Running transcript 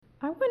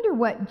wonder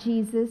what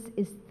Jesus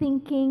is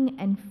thinking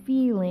and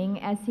feeling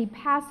as he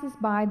passes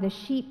by the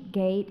sheep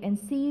gate and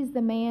sees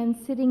the man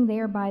sitting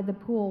there by the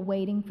pool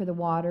waiting for the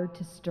water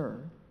to stir.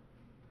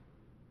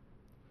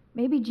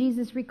 Maybe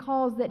Jesus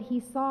recalls that he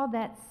saw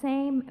that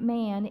same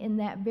man in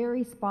that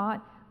very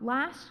spot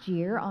last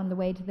year on the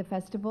way to the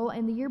festival,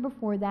 and the year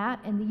before that,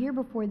 and the year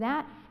before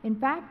that. In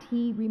fact,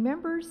 he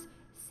remembers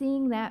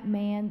seeing that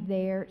man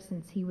there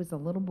since he was a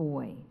little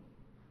boy.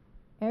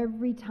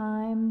 Every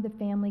time the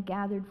family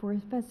gathered for a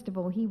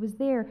festival, he was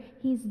there.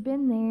 He's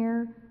been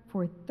there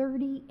for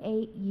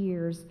 38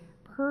 years,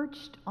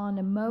 perched on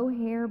a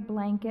mohair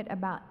blanket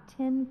about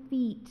 10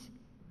 feet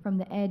from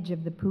the edge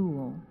of the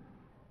pool.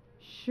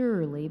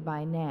 Surely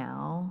by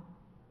now,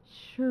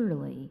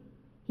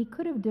 he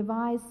could have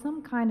devised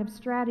some kind of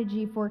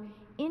strategy for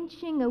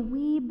inching a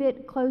wee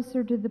bit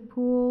closer to the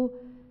pool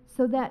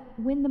so that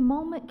when the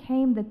moment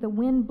came that the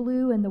wind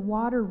blew and the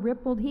water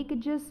rippled, he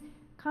could just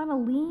kind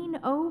of lean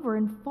over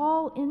and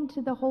fall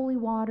into the holy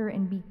water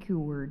and be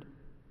cured.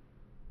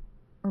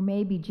 Or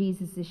maybe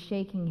Jesus is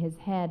shaking his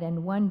head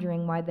and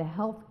wondering why the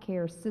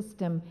healthcare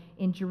system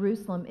in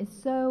Jerusalem is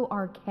so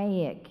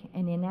archaic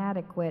and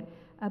inadequate,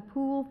 a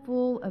pool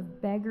full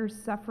of beggars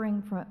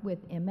suffering with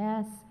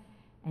MS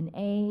and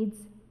AIDS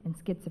and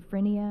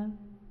schizophrenia.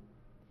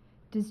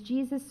 Does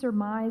Jesus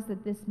surmise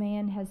that this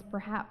man has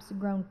perhaps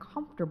grown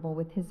comfortable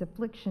with his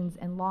afflictions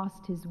and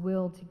lost his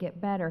will to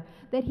get better?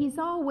 That he's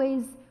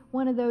always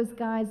one of those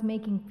guys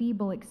making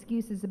feeble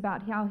excuses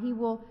about how he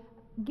will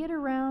get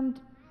around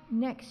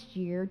next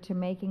year to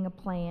making a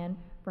plan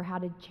for how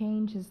to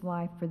change his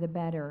life for the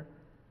better?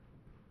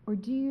 Or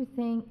do you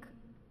think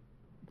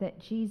that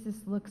Jesus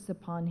looks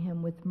upon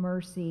him with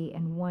mercy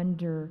and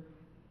wonder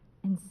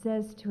and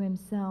says to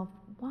himself,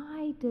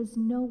 why does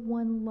no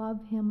one love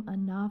him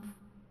enough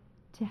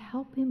to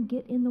help him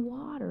get in the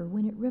water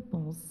when it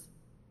ripples?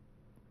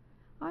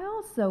 I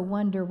also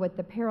wonder what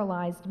the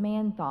paralyzed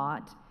man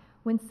thought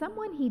when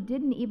someone he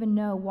didn't even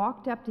know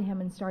walked up to him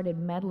and started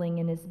meddling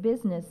in his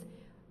business.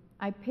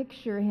 I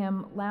picture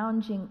him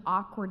lounging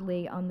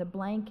awkwardly on the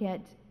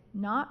blanket,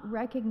 not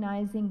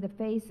recognizing the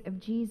face of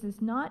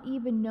Jesus, not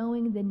even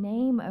knowing the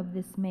name of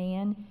this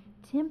man,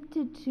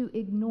 tempted to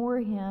ignore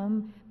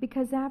him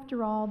because,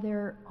 after all, there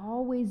are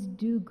always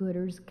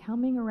do-gooders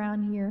coming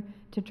around here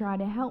to try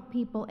to help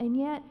people, and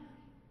yet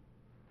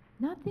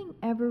nothing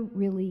ever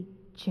really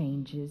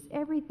changes.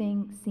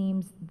 Everything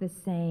seems the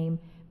same.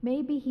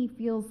 Maybe he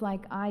feels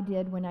like I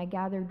did when I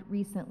gathered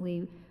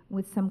recently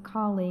with some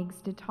colleagues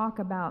to talk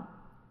about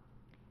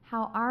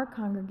how our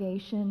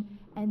congregation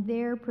and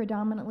their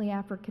predominantly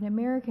African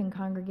American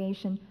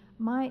congregation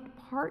might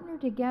partner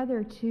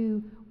together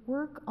to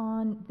work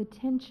on the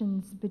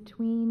tensions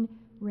between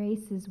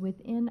races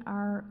within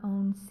our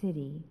own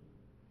city.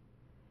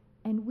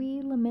 And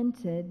we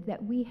lamented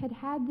that we had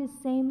had this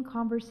same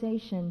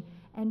conversation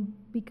and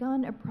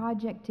begun a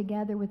project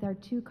together with our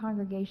two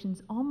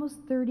congregations almost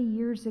 30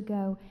 years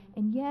ago,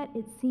 and yet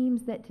it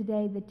seems that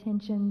today the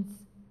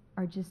tensions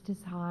are just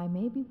as high,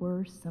 maybe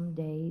worse some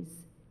days,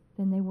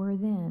 than they were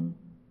then.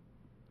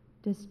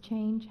 Does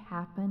change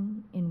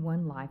happen in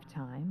one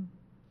lifetime?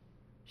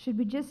 Should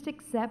we just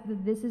accept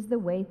that this is the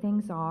way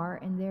things are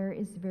and there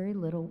is very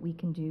little we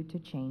can do to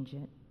change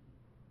it?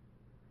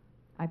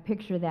 I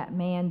picture that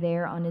man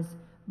there on his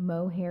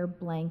mohair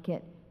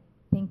blanket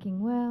thinking,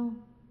 well,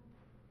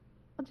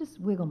 I'll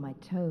just wiggle my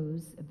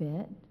toes a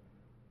bit,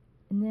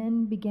 and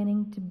then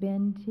beginning to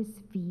bend his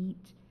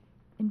feet,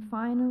 and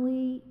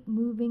finally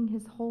moving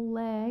his whole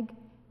leg,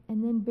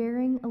 and then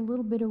bearing a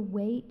little bit of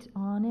weight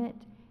on it,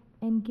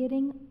 and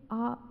getting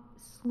up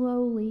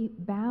slowly,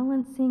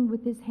 balancing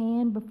with his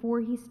hand before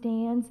he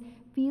stands,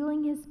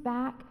 feeling his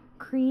back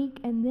creak,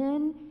 and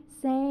then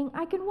saying,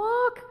 I can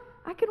walk,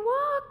 I can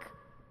walk.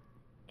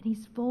 And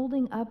he's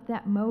folding up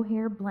that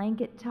mohair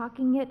blanket,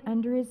 tucking it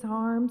under his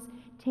arms,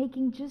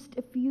 taking just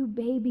a few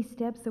baby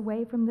steps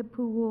away from the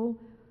pool.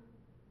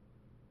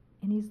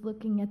 And he's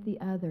looking at the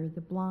other,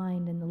 the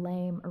blind and the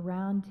lame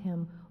around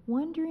him,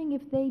 wondering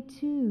if they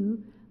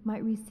too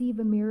might receive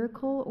a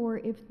miracle or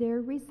if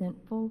they're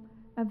resentful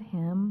of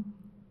him.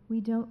 We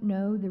don't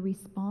know the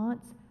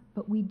response,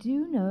 but we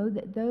do know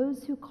that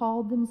those who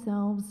called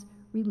themselves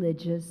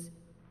religious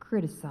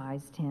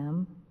criticized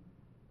him.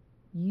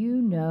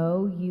 You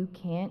know you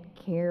can't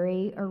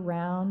carry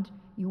around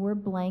your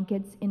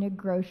blankets in a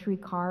grocery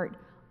cart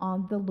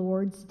on the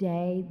Lord's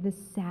day, the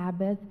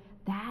Sabbath.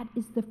 That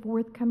is the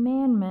fourth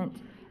commandment,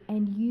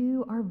 and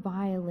you are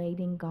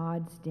violating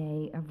God's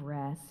day of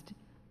rest.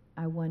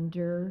 I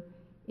wonder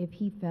if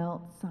he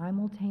felt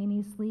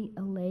simultaneously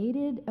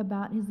elated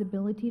about his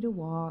ability to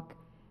walk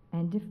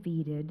and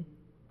defeated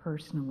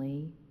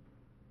personally.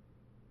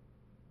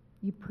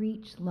 You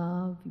preach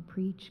love, you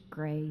preach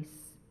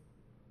grace,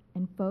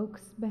 and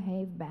folks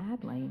behave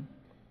badly.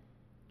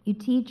 You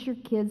teach your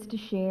kids to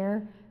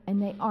share,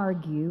 and they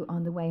argue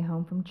on the way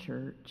home from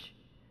church.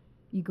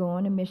 You go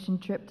on a mission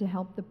trip to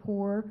help the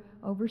poor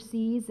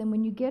overseas, and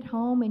when you get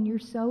home and you're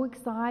so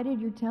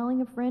excited, you're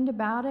telling a friend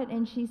about it,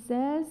 and she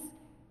says,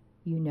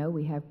 You know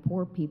we have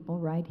poor people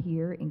right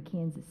here in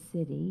Kansas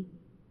City.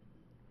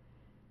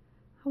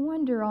 I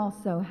wonder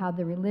also how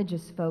the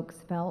religious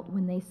folks felt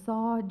when they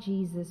saw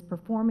Jesus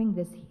performing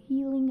this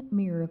healing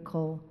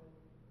miracle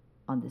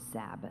on the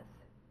Sabbath.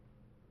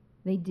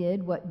 They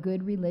did what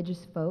good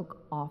religious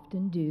folk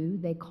often do.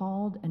 They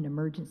called an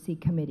emergency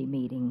committee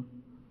meeting.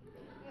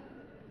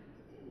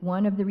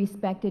 One of the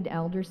respected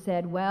elders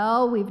said,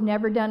 "Well, we've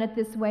never done it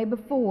this way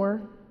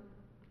before."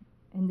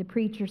 And the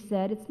preacher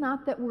said, "It's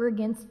not that we're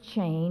against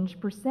change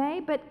per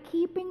se, but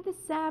keeping the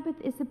Sabbath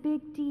is a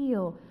big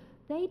deal."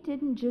 They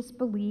didn't just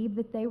believe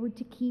that they were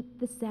to keep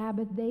the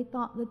Sabbath. They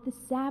thought that the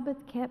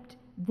Sabbath kept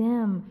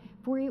them.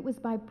 For it was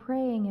by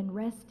praying and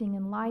resting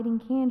and lighting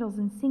candles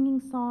and singing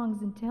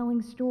songs and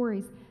telling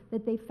stories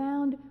that they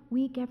found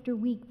week after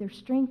week their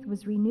strength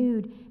was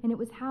renewed. And it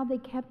was how they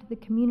kept the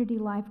community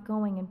life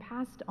going and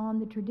passed on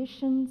the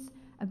traditions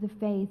of the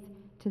faith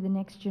to the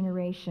next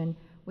generation.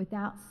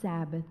 Without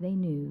Sabbath, they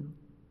knew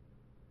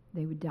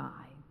they would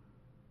die,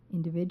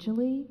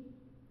 individually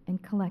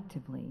and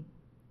collectively.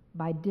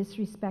 By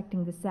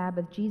disrespecting the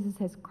Sabbath, Jesus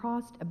has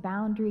crossed a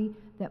boundary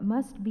that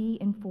must be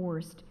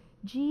enforced.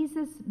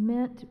 Jesus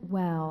meant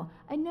well.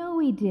 I know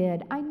he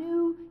did. I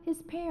knew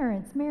his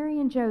parents, Mary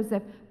and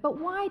Joseph.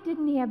 But why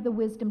didn't he have the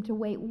wisdom to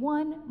wait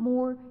one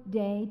more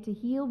day to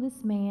heal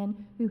this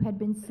man who had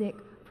been sick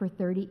for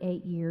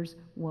 38 years?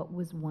 What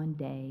was one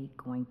day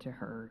going to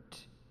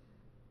hurt?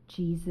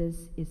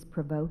 Jesus is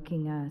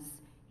provoking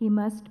us. He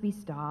must be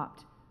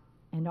stopped.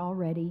 And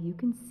already you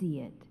can see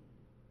it.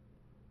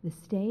 The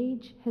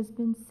stage has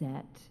been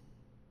set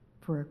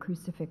for a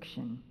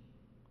crucifixion.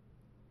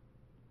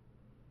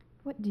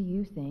 What do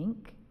you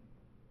think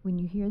when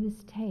you hear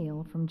this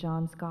tale from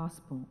John's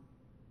Gospel?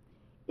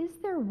 Is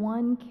there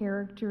one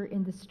character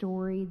in the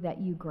story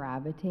that you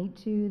gravitate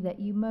to, that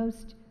you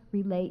most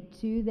relate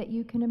to, that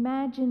you can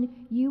imagine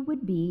you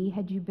would be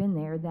had you been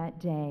there that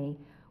day?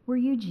 Were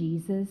you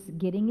Jesus,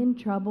 getting in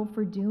trouble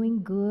for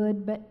doing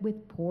good but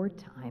with poor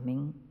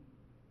timing?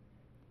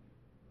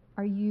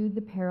 Are you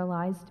the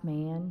paralyzed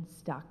man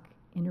stuck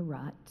in a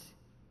rut?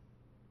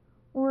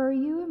 Or are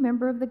you a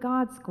member of the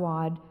God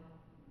Squad,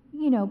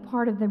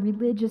 part of the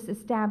religious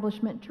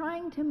establishment,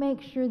 trying to make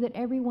sure that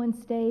everyone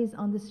stays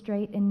on the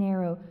straight and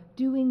narrow,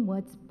 doing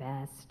what's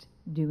best,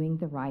 doing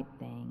the right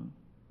thing?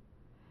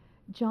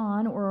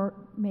 John, or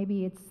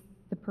maybe it's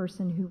the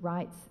person who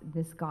writes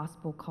this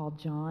gospel called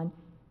John,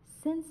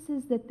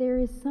 senses that there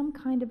is some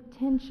kind of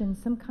tension,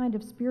 some kind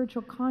of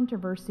spiritual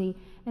controversy,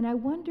 and I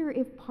wonder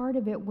if part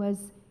of it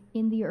was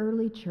in the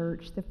early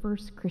church, the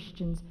first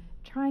Christians,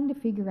 trying to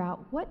figure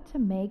out what to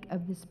make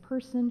of this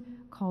person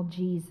called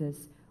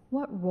Jesus.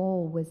 What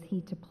role was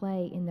he to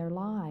play in their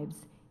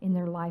lives, in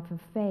their life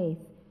of faith?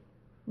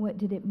 What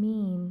did it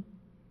mean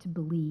to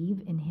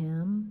believe in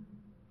him?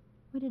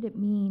 What did it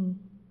mean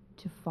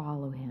to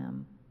follow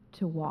him,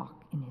 to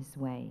walk in his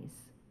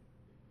ways?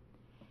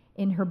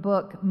 In her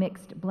book,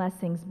 Mixed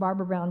Blessings,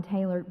 Barbara Brown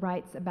Taylor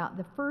writes about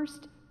the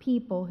first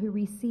people who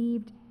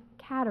received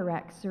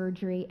cataract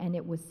surgery, and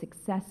it was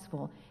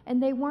successful.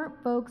 And they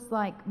weren't folks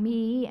like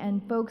me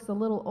and folks a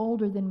little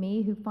older than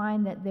me who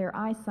find that their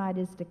eyesight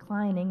is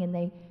declining and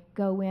they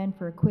go in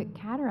for a quick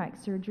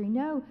cataract surgery.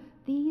 No,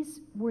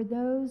 these were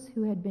those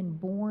who had been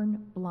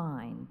born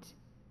blind.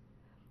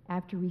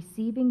 After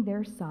receiving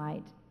their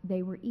sight,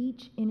 they were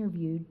each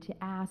interviewed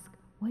to ask,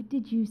 "What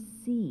did you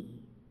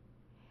see?"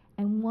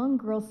 And one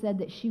girl said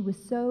that she was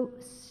so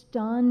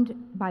stunned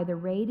by the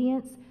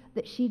radiance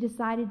that she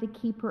decided to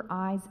keep her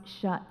eyes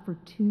shut for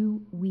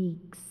 2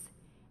 weeks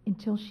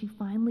until she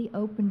finally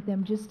opened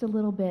them just a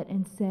little bit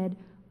and said,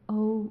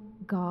 "Oh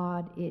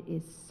God, it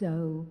is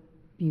so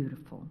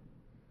beautiful."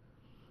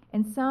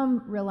 And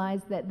some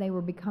realized that they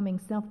were becoming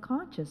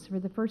self-conscious for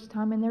the first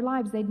time in their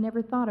lives. They'd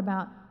never thought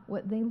about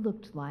what they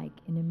looked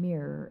like in a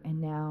mirror,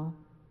 and now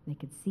they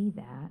could see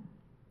that.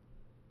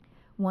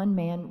 One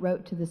man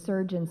wrote to the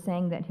surgeon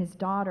saying that his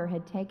daughter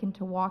had taken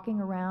to walking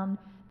around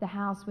the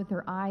house with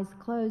her eyes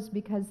closed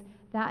because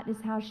that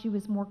is how she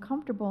was more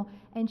comfortable,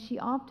 and she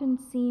often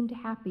seemed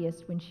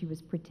happiest when she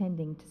was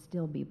pretending to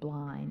still be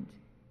blind.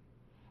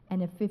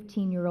 And a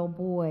 15-year-old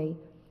boy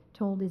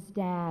told his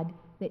dad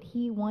that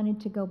he wanted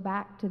to go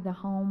back to the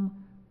home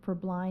for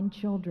blind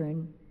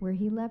children where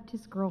he left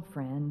his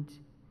girlfriend.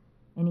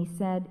 And he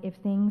said, "If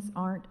things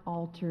aren't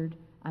altered,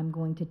 I'm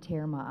going to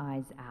tear my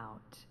eyes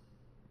out."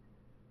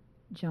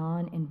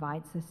 John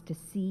invites us to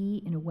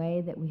see in a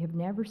way that we have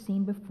never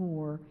seen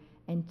before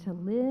and to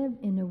live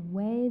in a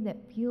way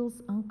that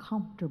feels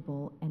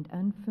uncomfortable and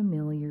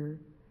unfamiliar.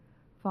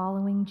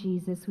 Following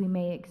Jesus, we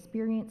may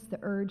experience the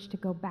urge to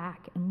go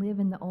back and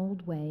live in the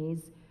old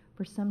ways,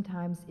 for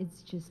sometimes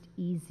it's just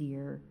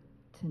easier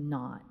to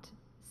not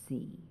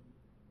see.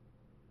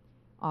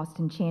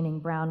 Austin Channing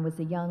Brown was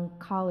a young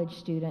college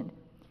student.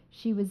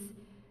 She was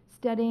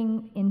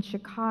studying in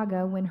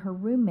Chicago when her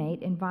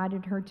roommate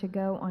invited her to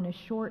go on a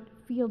short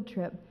field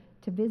trip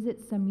to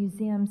visit some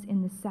museums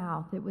in the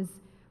South. It was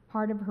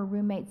part of her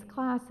roommate's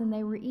class, and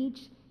they were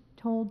each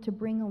told to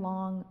bring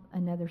along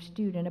another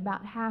student.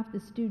 About half the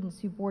students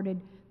who boarded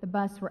the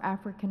bus were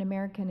African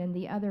American and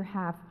the other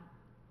half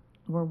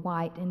were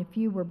white, and a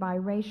few were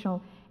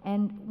biracial.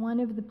 And one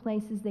of the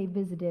places they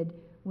visited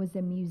was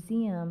a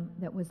museum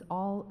that was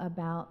all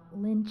about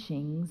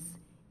lynchings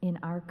in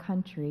our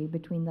country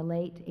between the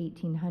late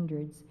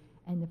 1800s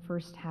and the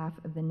first half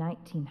of the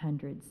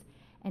 1900s.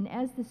 And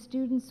as the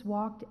students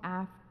walked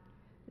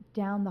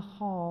down the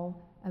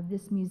hall of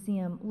this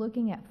museum,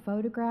 looking at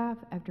photograph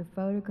after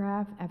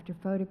photograph after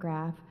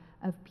photograph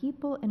of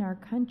people in our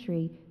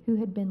country who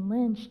had been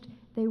lynched,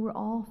 they were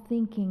all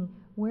thinking,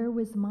 where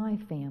was my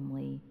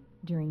family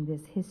during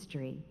this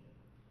history?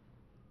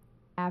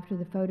 After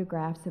the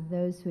photographs of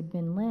those who had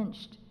been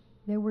lynched,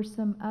 there were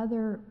some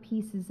other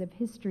pieces of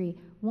history.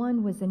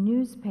 One was a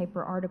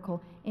newspaper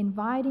article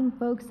inviting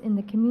folks in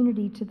the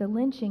community to the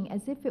lynching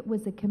as if it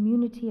was a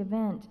community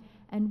event.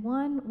 And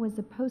one was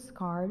a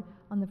postcard.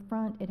 On the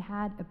front, it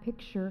had a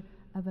picture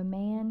of a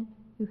man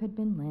who had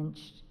been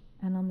lynched.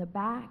 And on the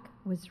back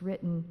was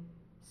written,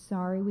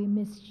 "Sorry we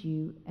missed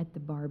you at the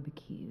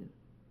barbecue."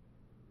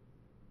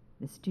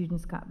 The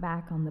students got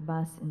back on the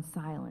bus in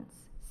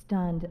silence,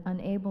 stunned,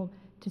 unable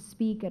to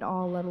speak at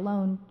all, let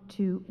alone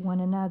to one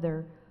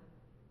another.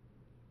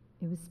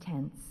 It was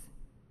tense.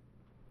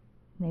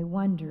 They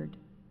wondered,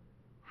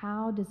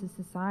 how does a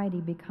society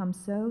become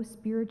so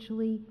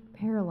spiritually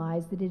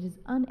paralyzed that it is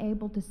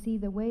unable to see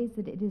the ways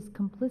that it is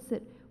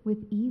complicit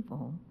with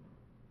evil?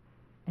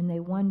 And they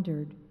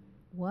wondered,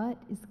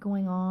 what is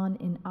going on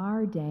in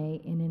our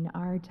day and in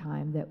our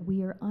time that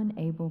we are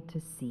unable to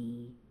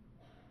see?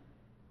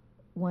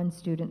 One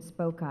student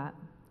spoke up.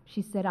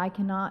 She said, "I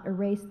cannot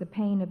erase the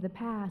pain of the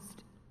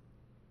past,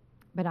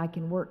 but I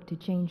can work to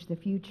change the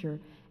future."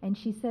 And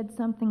she said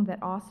something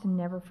that Austin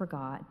never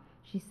forgot.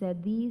 She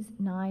said these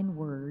 9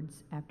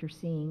 words after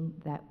seeing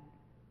that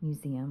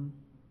museum: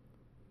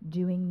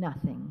 "Doing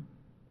nothing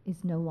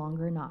is no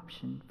longer an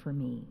option for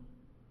me."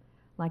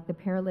 Like the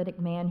paralytic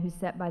man who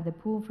sat by the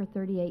pool for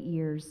 38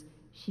 years,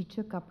 she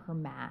took up her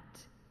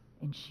mat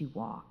and she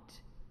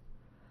walked.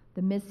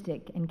 The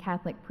mystic and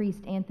Catholic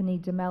priest Anthony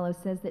DeMello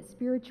says that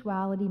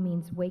spirituality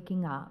means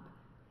waking up.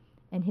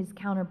 And his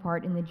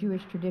counterpart in the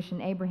Jewish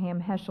tradition, Abraham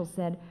Heschel,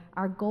 said,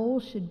 "Our goal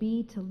should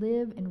be to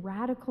live in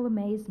radical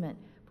amazement,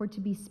 for to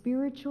be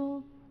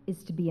spiritual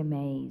is to be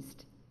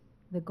amazed."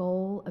 The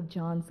goal of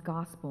John's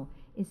Gospel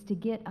is to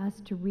get us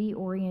to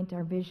reorient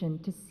our vision,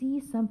 to see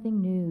something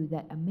new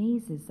that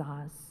amazes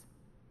us.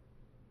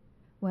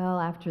 Well,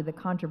 after the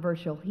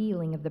controversial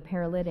healing of the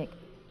paralytic,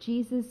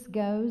 Jesus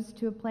goes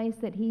to a place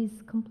that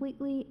he's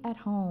completely at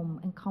home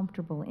and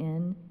comfortable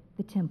in,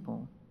 the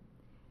temple.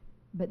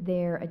 But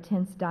there, a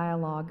tense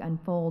dialogue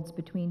unfolds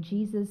between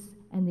Jesus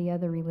and the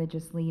other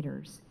religious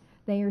leaders.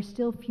 They are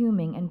still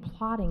fuming and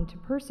plotting to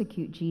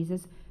persecute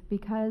Jesus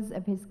because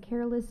of his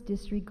careless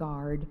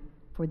disregard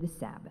for the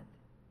Sabbath.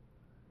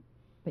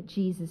 But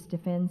Jesus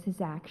defends his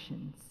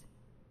actions.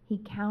 He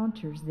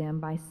counters them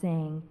by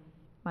saying,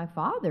 "My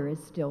Father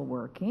is still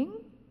working,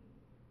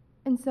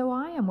 and so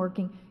I am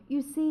working."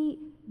 You see,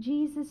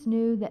 Jesus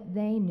knew that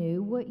they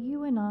knew what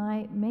you and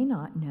I may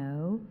not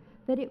know,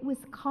 that it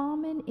was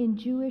common in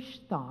Jewish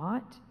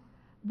thought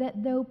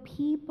that though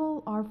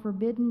people are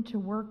forbidden to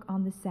work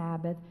on the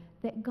Sabbath,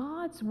 that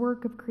God's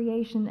work of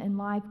creation and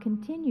life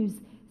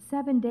continues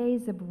 7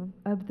 days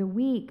of the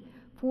week.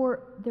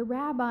 For the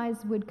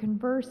rabbis would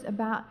converse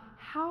about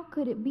how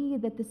could it be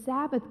that the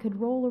Sabbath could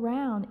roll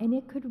around and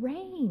it could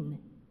rain?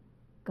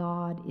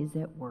 God is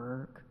at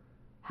work.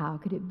 How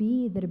could it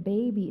be that a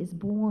baby is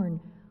born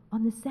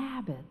on the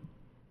Sabbath?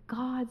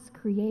 God's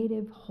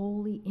creative,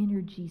 holy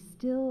energy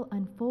still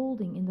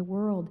unfolding in the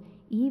world,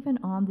 even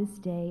on this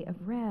day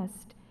of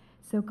rest.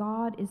 So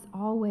God is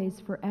always,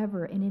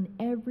 forever, and in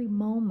every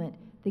moment,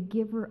 the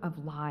giver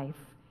of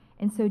life.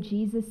 And so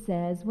Jesus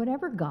says,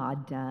 whatever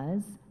God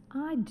does,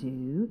 I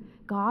do.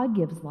 God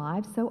gives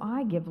life, so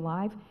I give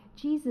life.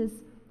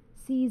 Jesus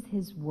sees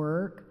his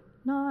work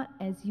not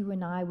as you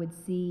and I would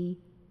see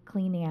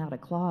cleaning out a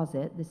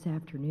closet this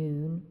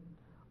afternoon,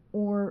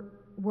 or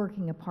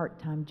working a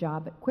part-time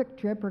job at Quick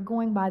Trip, or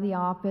going by the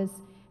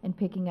office and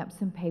picking up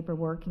some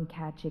paperwork and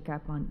catching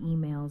up on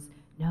emails.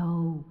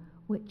 No,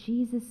 what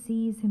Jesus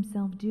sees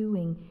himself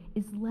doing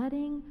is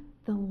letting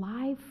the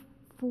life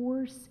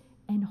force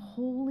and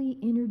holy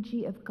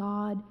energy of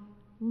God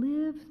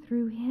live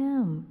through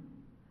him,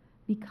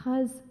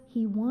 because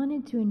he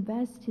wanted to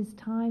invest his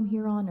time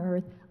here on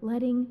earth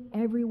letting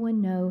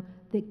everyone know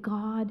that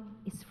God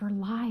is for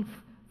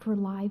life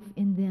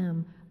in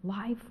them,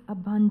 life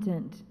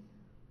abundant.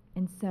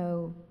 And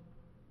so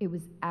it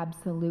was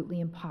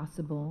absolutely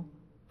impossible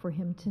for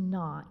him to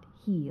not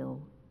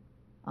heal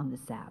on the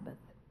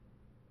Sabbath.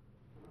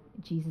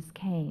 Jesus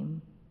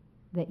came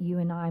that you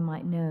and I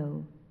might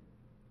know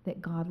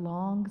that God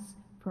longs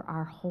for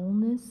our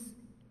wholeness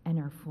and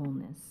our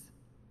fullness.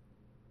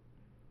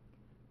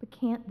 But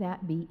can't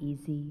that be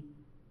easy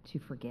to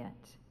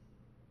forget?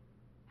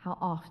 How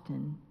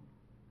often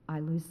I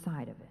lose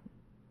sight of it.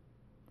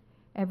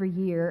 Every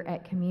year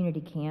at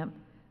community camp,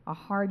 a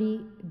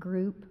hardy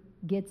group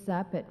gets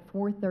up at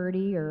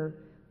 4:30 or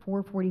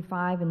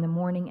 4:45 in the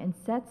morning and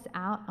sets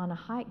out on a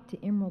hike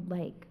to Emerald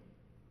Lake.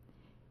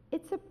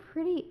 It's a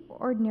pretty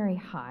ordinary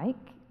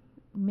hike.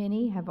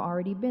 Many have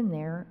already been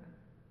there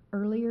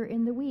earlier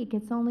in the week.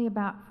 It's only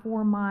about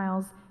 4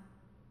 miles.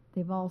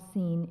 They've all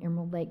seen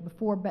Emerald Lake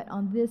before, but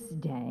on this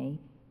day,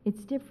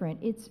 it's different.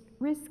 It's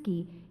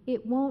risky.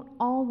 It won't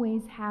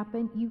always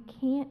happen. You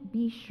can't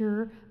be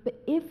sure,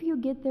 but if you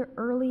get there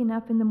early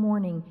enough in the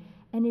morning,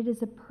 and it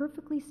is a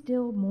perfectly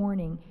still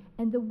morning,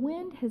 and the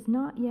wind has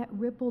not yet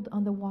rippled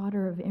on the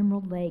water of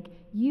Emerald Lake,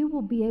 you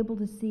will be able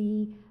to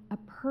see a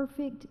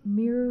perfect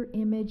mirror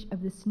image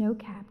of the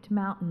snow-capped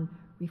mountain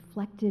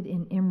reflected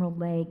in Emerald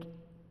Lake.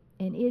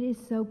 And it is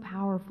so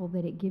powerful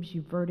that it gives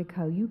you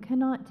vertigo. You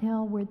cannot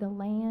tell where the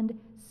land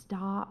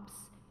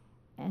stops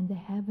and the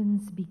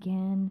heavens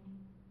begin,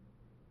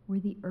 where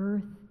the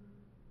earth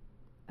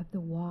of the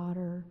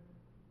water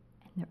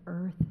and the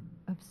earth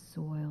of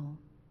soil,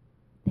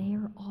 they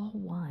are all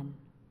one.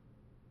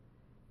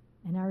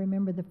 And I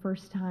remember the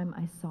first time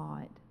I saw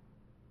it.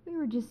 We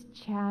were just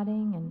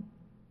chatting and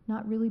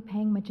not really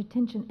paying much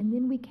attention. And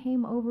then we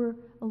came over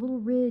a little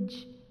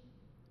ridge,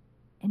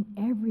 and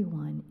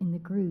everyone in the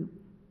group,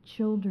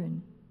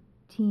 children,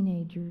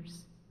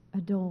 teenagers,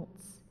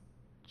 adults,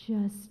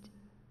 just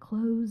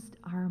closed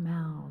our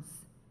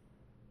mouths.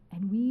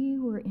 And we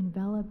were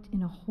enveloped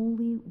in a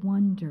holy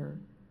wonder,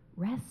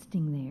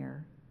 resting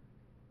there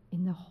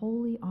in the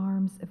holy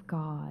arms of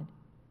God.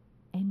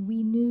 And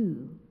we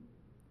knew,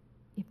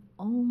 if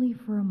only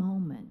for a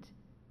moment,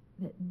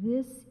 that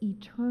this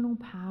eternal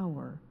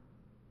power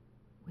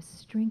was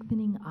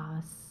strengthening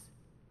us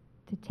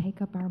to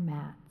take up our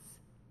mats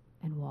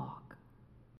and walk.